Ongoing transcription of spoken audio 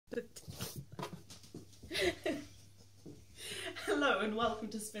Hello and welcome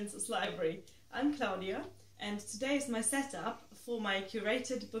to Spencer's Library. I'm Claudia and today is my setup for my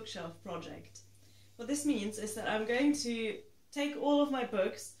curated bookshelf project. What this means is that I'm going to take all of my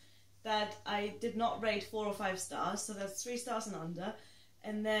books that I did not rate 4 or 5 stars, so that's 3 stars and under,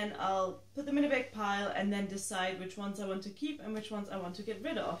 and then I'll put them in a big pile and then decide which ones I want to keep and which ones I want to get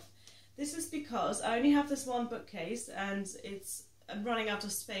rid of. This is because I only have this one bookcase and I'm running out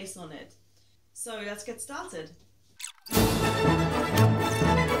of space on it. So let's get started.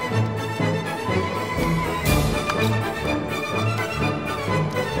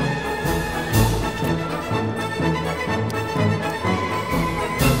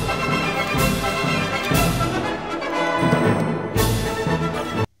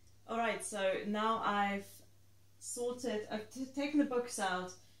 Alright, so now I've taken the books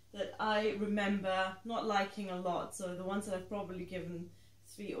out that I remember not liking a lot, so the ones that I've probably given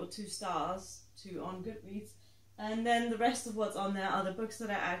 3 or 2 stars to on Goodreads, and then the rest of what's on there are the books that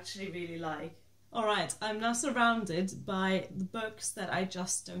I actually really like. Alright, I'm now surrounded by the books that I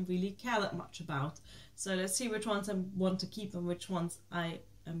just don't really care that much about, so let's see which ones I want to keep and which ones I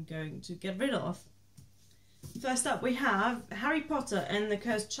am going to get rid of. First up we have Harry Potter and the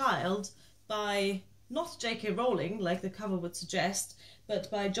Cursed Child by not J.K. Rowling, like the cover would suggest, but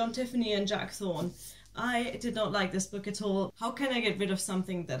by John Tiffany and Jack Thorne. I did not like this book at all. How can I get rid of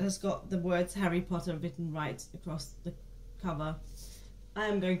something that has got the words Harry Potter written right across the cover? I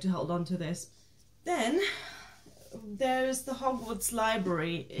am going to hold on to this. Then there's the Hogwarts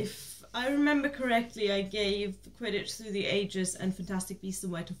Library. If I remember correctly, I gave Quidditch Through the Ages and Fantastic Beasts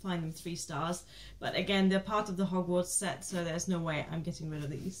and Where to Find Them 3 stars, but again they're part of the Hogwarts set, so there's no way I'm getting rid of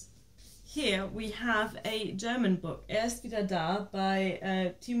these. Here we have a German book, wieder da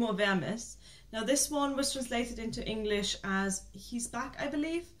by Timur Vermes. Now this one was translated into English as He's Back, I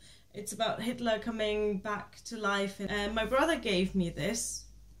believe. It's about Hitler coming back to life. My brother gave me this.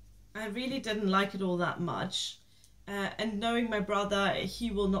 I really didn't like it all that much. And knowing my brother,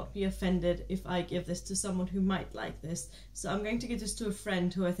 he will not be offended if I give this to someone who might like this. So I'm going to give this to a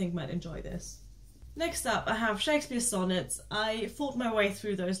friend who I think might enjoy this. Next up, I have Shakespeare Sonnets. I fought my way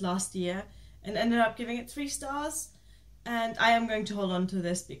through those last year and ended up giving it 3 stars. And I am going to hold on to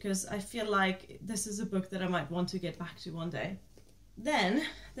this because I feel like this is a book that I might want to get back to one day. Then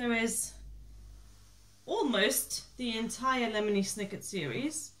there is almost the entire Lemony Snicket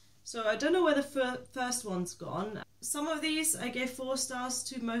series. So I don't know where the first one's gone. Some of these I gave 4 stars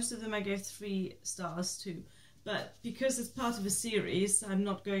to, most of them I gave 3 stars to. But because it's part of a series, I'm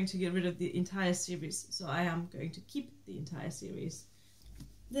not going to get rid of the entire series, so I am going to keep the entire series.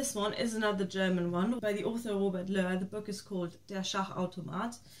 This one is another German one by the author Loehr. The book is called Der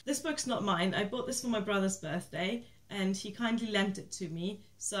Schachautomat. This book's not mine. I bought this for my brother's birthday and he kindly lent it to me,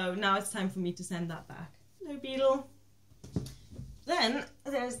 so now it's time for me to send that back. Hello, Beedle. Then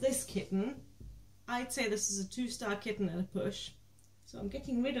there's this kitten. I'd say this is a 2-star kitten at a push, so I'm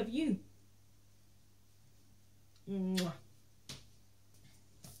getting rid of you. Mwah.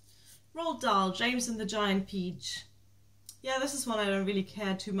 Roald Dahl, James and the Giant Peach. Yeah, this is one I don't really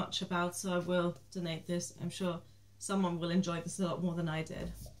care too much about, so I will donate this. I'm sure someone will enjoy this a lot more than I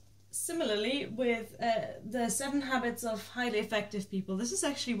did. Similarly, with the 7 Habits of Highly Effective People, this is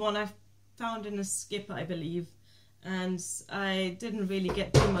actually one I found in a skip, I believe, and I didn't really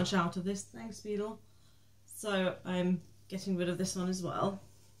get too much out of this. Thanks, Beedle. So I'm getting rid of this one as well.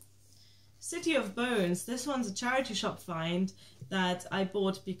 City of Bones. This one's a charity shop find that I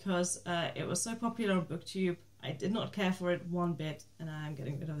bought because it was so popular on BookTube. I did not care for it one bit, and I am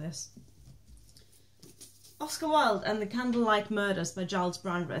getting rid of this. Oscar Wilde and the Candlelight Murders by Gyles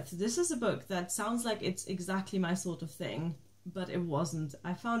Brandreth. This is a book that sounds like it's exactly my sort of thing, but it wasn't.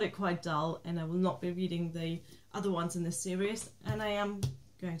 I found it quite dull, and I will not be reading the other ones in this series, and I am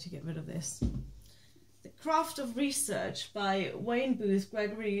going to get rid of this. The Craft of Research by Wayne Booth,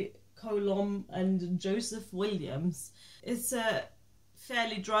 Gregory, Colomb and Joseph Williams. It's a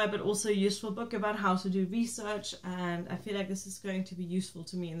fairly dry but also useful book about how to do research, and I feel like this is going to be useful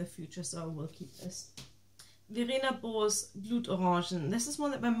to me in the future, so I will keep this. Verena Bohr's Blutorangen. This is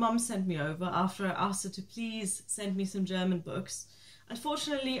one that my mum sent me over after I asked her to please send me some German books.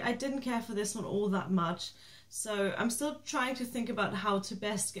 Unfortunately, I didn't care for this one all that much, so I'm still trying to think about how to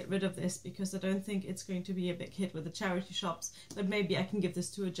best get rid of this because I don't think it's going to be a big hit with the charity shops, but maybe I can give this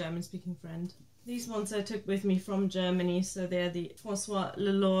to a German-speaking friend. These ones I took with me from Germany, so they're the Francoise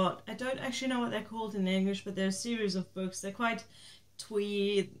Lelord. I don't actually know what they're called in English, but they're a series of books. They're quite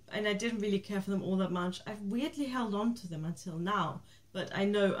twee, and I didn't really care for them all that much. I've weirdly held on to them until now, but I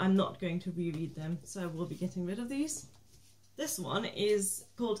know I'm not going to reread them, so I will be getting rid of these. This one is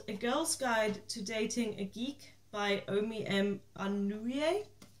called A Girl's Guide to Dating a Geek by Omi M. Inouye.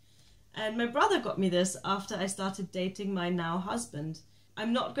 And my brother got me this after I started dating my now husband.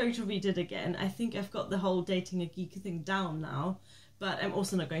 I'm not going to read it again. I think I've got the whole dating a geek thing down now, but I'm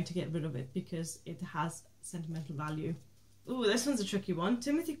also not going to get rid of it because it has sentimental value. Ooh, this one's a tricky one.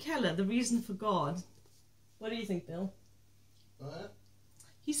 Timothy Keller, The Reason for God. What do you think, Bill? What?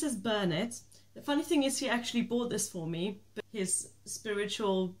 He says burn it. The funny thing is he actually bought this for me, but his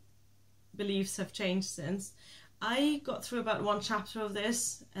spiritual beliefs have changed since. I got through about one chapter of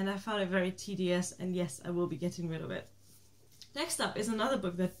this and I found it very tedious, and yes, I will be getting rid of it. Next up is another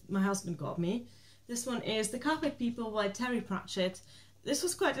book that my husband got me. This one is The Carpet People by Terry Pratchett. This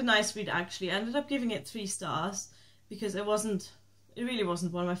was quite a nice read actually. I ended up giving it 3 stars because it really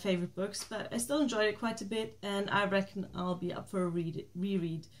wasn't one of my favourite books, but I still enjoyed it quite a bit, and I reckon I'll be up for a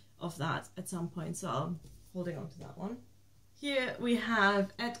reread of that at some point, so I'm holding on to that one. Here we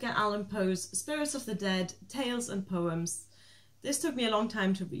have Edgar Allan Poe's Spirits of the Dead, Tales and Poems. This took me a long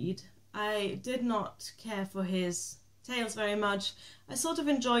time to read. I did not care for his tales very much. I sort of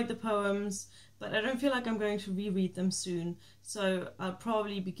enjoyed the poems, but I don't feel like I'm going to reread them soon, so I'll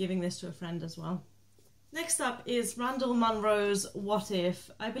probably be giving this to a friend as well. Next up is Randall Munro's What If.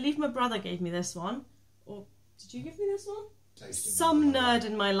 I believe my brother gave me this one. Or did you give me this one? Some nerd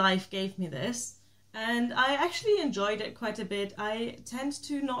in my life gave me this, and I actually enjoyed it quite a bit. I tend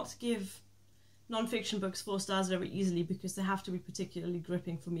to not give non-fiction books 4 stars very easily because they have to be particularly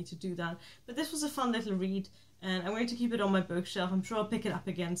gripping for me to do that. But this was a fun little read, and I'm going to keep it on my bookshelf. I'm sure I'll pick it up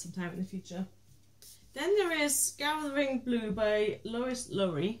again sometime in the future. Then there is Gathering Blue by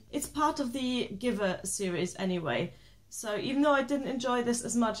Loehr. It's part of the Giver series anyway, so even though I didn't enjoy this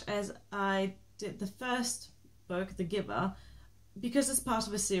as much as I did the first book, The Giver, because it's part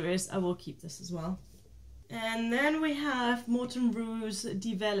of a series, I will keep this as well. And then we have Morten Rue's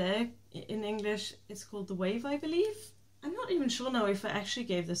Die Welle. In English it's called The Wave, I believe. I'm not even sure now if I actually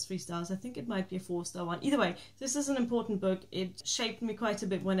gave this 3 stars. I think it might be a 4-star one. Either way, this is an important book. It shaped me quite a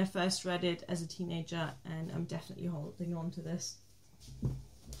bit when I first read it as a teenager, and I'm definitely holding on to this.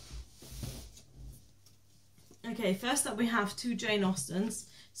 Okay, first up we have 2 Jane Austens,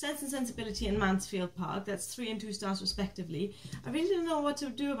 Sense and Sensibility and Mansfield Park. That's 3 and 2 stars respectively. I really didn't know what to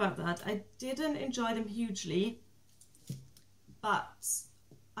do about that. I didn't enjoy them hugely, but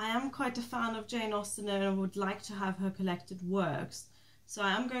I am quite a fan of Jane Austen and I would like to have her collected works. So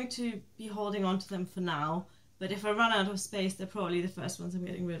I am going to be holding on to them for now, but if I run out of space, they're probably the first ones I'm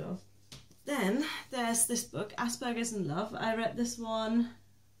getting rid of. Then there's this book, Asperger's in Love. I read this one,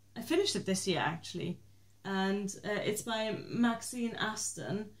 I finished it this year actually, and it's by Maxine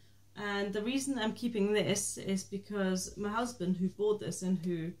Aston. And the reason I'm keeping this is because my husband, who bought this and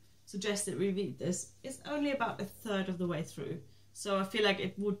who suggested we read this, is only about a third of the way through. So I feel like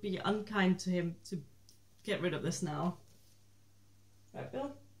it would be unkind to him to get rid of this now. Right,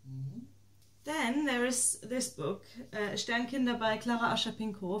 Bill? Mm-hmm. Then there is this book, Sternkinder by Clara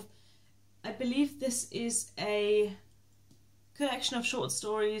Ascher-Pinkhoff. I believe this is a collection of short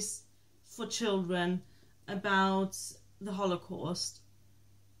stories for children about the Holocaust.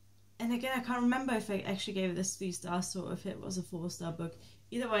 And again, I can't remember if I actually gave this 3 stars or if it was a 4-star book.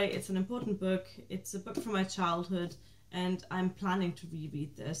 Either way, it's an important book. It's a book from my childhood, and I'm planning to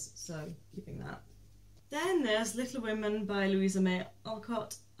reread this, so keeping that. Then there's Little Women by Louisa May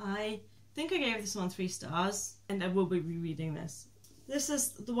Alcott. I think I gave this one 3 stars, and I will be rereading this. This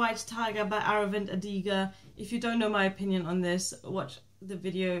is The White Tiger by Aravind Adiga. If you don't know my opinion on this, watch the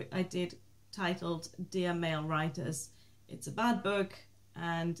video I did titled Dear Male Writers. It's a bad book,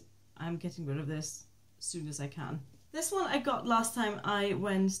 and I'm getting rid of this as soon as I can. This one I got last time I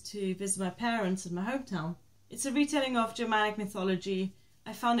went to visit my parents in my hometown. It's a retelling of Germanic mythology.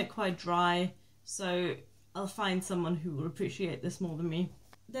 I found it quite dry, so I'll find someone who will appreciate this more than me.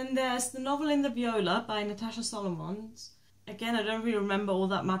 Then there's The Novel in the Viola by Natasha Solomons. Again, I don't really remember all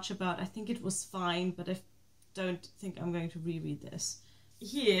that much about. I think it was fine, but I don't think I'm going to reread this.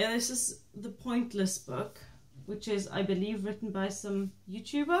 Here, this is The Pointless Book, which is, I believe, written by some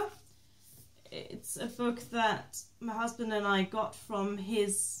YouTuber. It's a book that my husband and I got from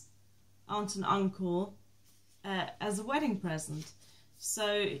his aunt and uncle as a wedding present.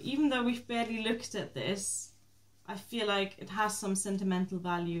 So even though we've barely looked at this, I feel like it has some sentimental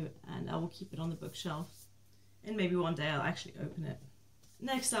value, and I will keep it on the bookshelf. And maybe one day I'll actually open it.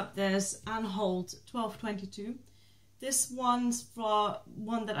 Next up there's Unhaul 1222. This one's for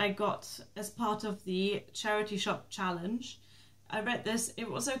one that I got as part of the charity shop challenge. I read this, it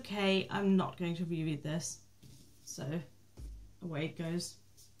was okay. I'm not going to reread this. So away it goes.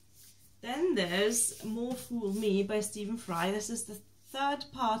 Then there's More Fool Me by Stephen Fry. This is the third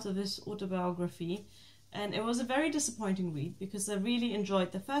part of his autobiography, and it was a very disappointing read because I really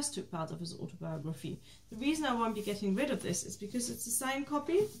enjoyed the first two parts of his autobiography. The reason I won't be getting rid of this is because it's a signed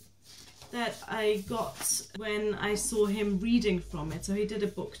copy that I got when I saw him reading from it. So he did a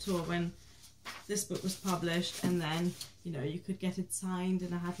book tour when this book was published, and then, you know, you could get it signed,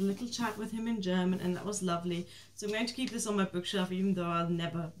 and I had a little chat with him in German, and that was lovely. So I'm going to keep this on my bookshelf, even though I'll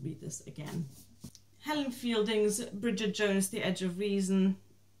never read this again. Helen Fielding's Bridget Jones' The Edge of Reason.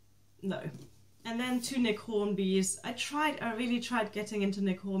 No. And then two Nick Hornbys. I really tried getting into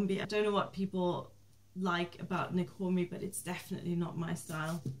Nick Hornby. I don't know what people like about Nick Hornby, but it's definitely not my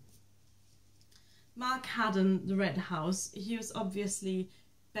style. Mark Haddon, The Red House. He was obviously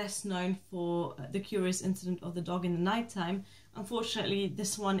best known for The Curious Incident of the Dog in the Nighttime. Unfortunately,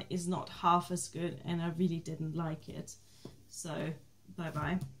 this one is not half as good, and I really didn't like it. So,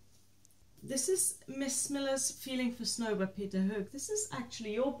 bye-bye. This is Miss Miller's Feeling for Snow by Peter Hook. This is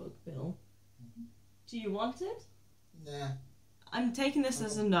actually your book, Bill. Mm-hmm. Do you want it? Nah. I'm taking this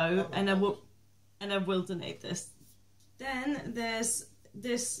as a no, and I will donate this. Then there's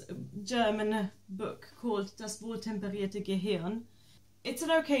this German book called Das Wohltemperierte Gehirn. It's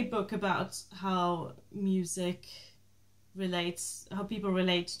an okay book about how music relates, how people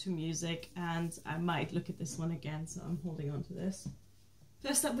relate to music, and I might look at this one again, so I'm holding on to this.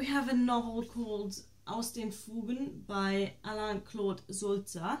 First up, we have a novel called Aus den Fugen by Alain Claude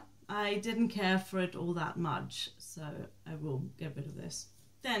Sulzer. I didn't care for it all that much, so I will get rid of this.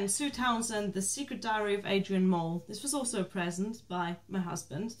 Then Sue Townsend, The Secret Diary of Adrian Mole. This was also a present by my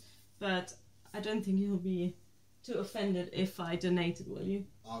husband, but I don't think he'll be too offended if I donate it, will you?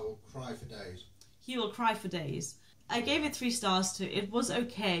 I will cry for days. He will cry for days. I gave it 3 stars too. It was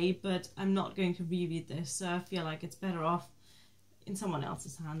okay, but I'm not going to reread this, so I feel like it's better off in someone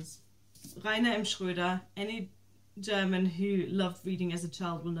else's hands. Rainer M. Schröder, any German who loved reading as a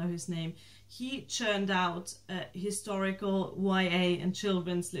child will know his name. He churned out historical YA and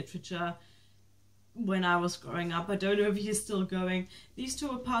children's literature when I was growing up. I don't know if he's still going. These two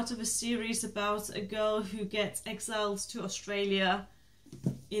are part of a series about a girl who gets exiled to Australia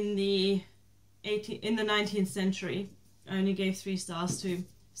in the 19th century. I only gave 3 stars to.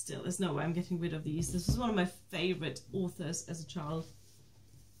 Still, there's no way I'm getting rid of these. This was one of my favourite authors as a child.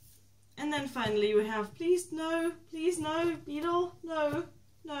 And then finally we have Please No, Beedle, no.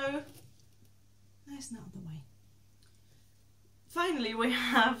 That's not the way. Finally we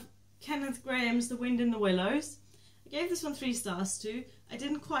have Kenneth Graham's The Wind in the Willows. I gave this one 3 stars too. I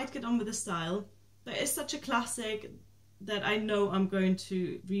didn't quite get on with the style, but it's such a classic that I know I'm going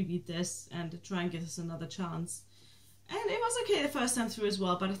to reread this and try and give this another chance. And it was okay the first time through as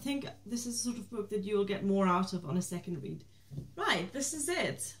well, but I think this is the sort of book that you'll get more out of on a second read. Right, this is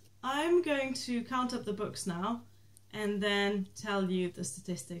it. I'm going to count up the books now and then tell you the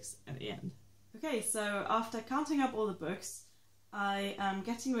statistics at the end. Okay, so after counting up all the books, I am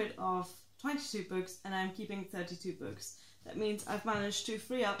getting rid of 22 books and I'm keeping 32 books. That means I've managed to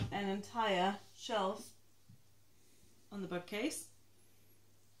free up an entire shelf on the bookcase,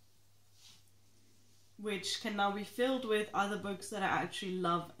 which can now be filled with other books that I actually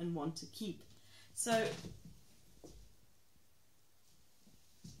love and want to keep. So,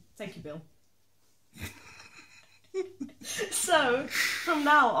 thank you, Bill. So, from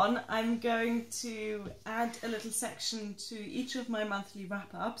now on, I'm going to add a little section to each of my monthly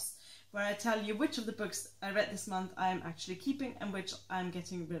wrap-ups where I tell you which of the books I read this month I'm actually keeping and which I'm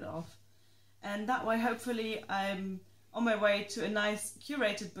getting rid of. And that way, hopefully, I'm on my way to a nice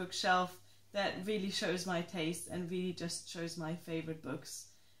curated bookshelf that really shows my taste and really just shows my favourite books.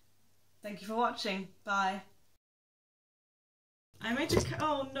 Thank you for watching. Bye. I made a...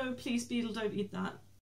 Oh no, please, Beedle, don't eat that.